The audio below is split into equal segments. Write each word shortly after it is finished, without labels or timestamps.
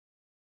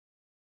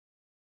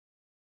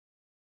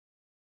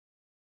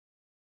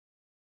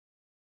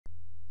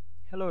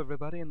Hello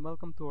everybody and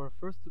welcome to our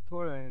first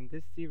tutorial in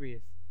this series.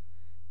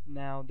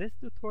 Now this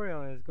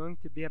tutorial is going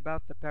to be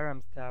about the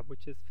Params tab,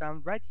 which is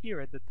found right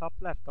here at the top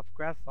left of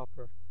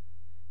Grasshopper.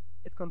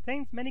 It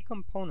contains many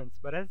components,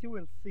 but as you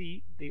will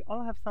see, they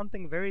all have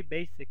something very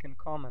basic in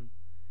common.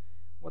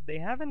 What they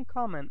have in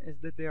common is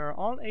that they are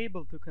all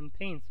able to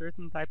contain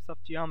certain types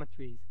of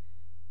geometries,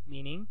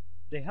 meaning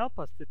they help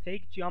us to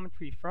take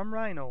geometry from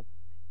Rhino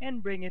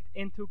and bring it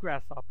into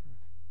Grasshopper.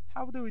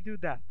 How do we do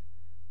that?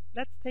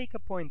 Let's take a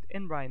point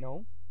in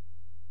Rhino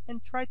and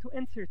try to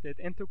insert it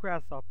into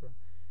Grasshopper.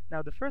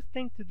 Now the first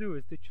thing to do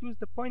is to choose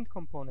the point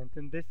component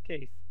in this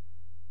case,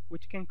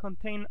 which can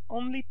contain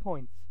only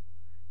points.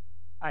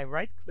 I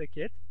right-click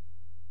it,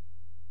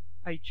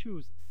 I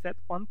choose Set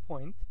One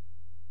Point,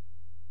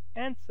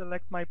 and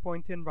select my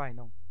point in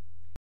Rhino.